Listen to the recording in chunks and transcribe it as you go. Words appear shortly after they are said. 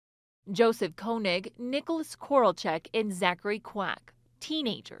Joseph Koenig, Nicholas Korolchek, and Zachary Quack,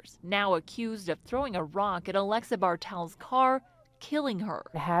 teenagers now accused of throwing a rock at Alexa Bartel's car, killing her.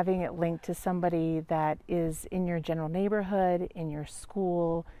 Having it linked to somebody that is in your general neighborhood, in your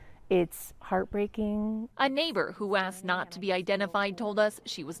school, it's heartbreaking. A neighbor who asked not to be identified told us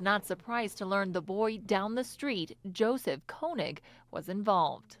she was not surprised to learn the boy down the street, Joseph Koenig, was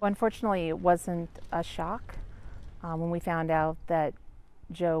involved. Unfortunately, it wasn't a shock when we found out that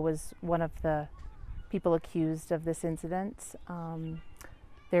Joe was one of the people accused of this incident.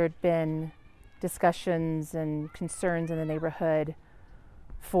 There had been discussions and concerns in the neighborhood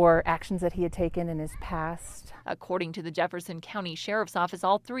for actions that he had taken in his past. According to the Jefferson County Sheriff's Office,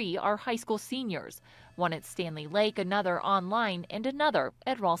 all three are high school seniors, one at Stanley Lake, another online, and another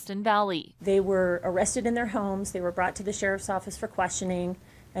at Ralston Valley. They were arrested in their homes, they were brought to the Sheriff's Office for questioning,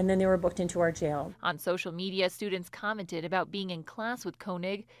 and then they were booked into our jail. On social media, students commented about being in class with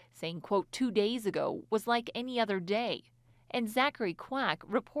Koenig, saying, quote, 2 days ago was like any other day. And Zachary Quack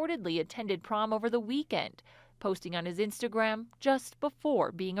reportedly attended prom over the weekend, posting on his Instagram just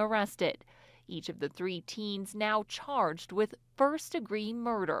before being arrested. Each of the three teens now charged with first-degree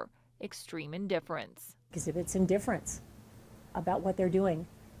murder, extreme indifference. Exhibits indifference about what they're doing,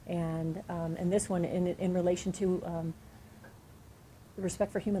 and this one in relation to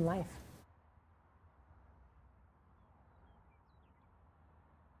respect for human life.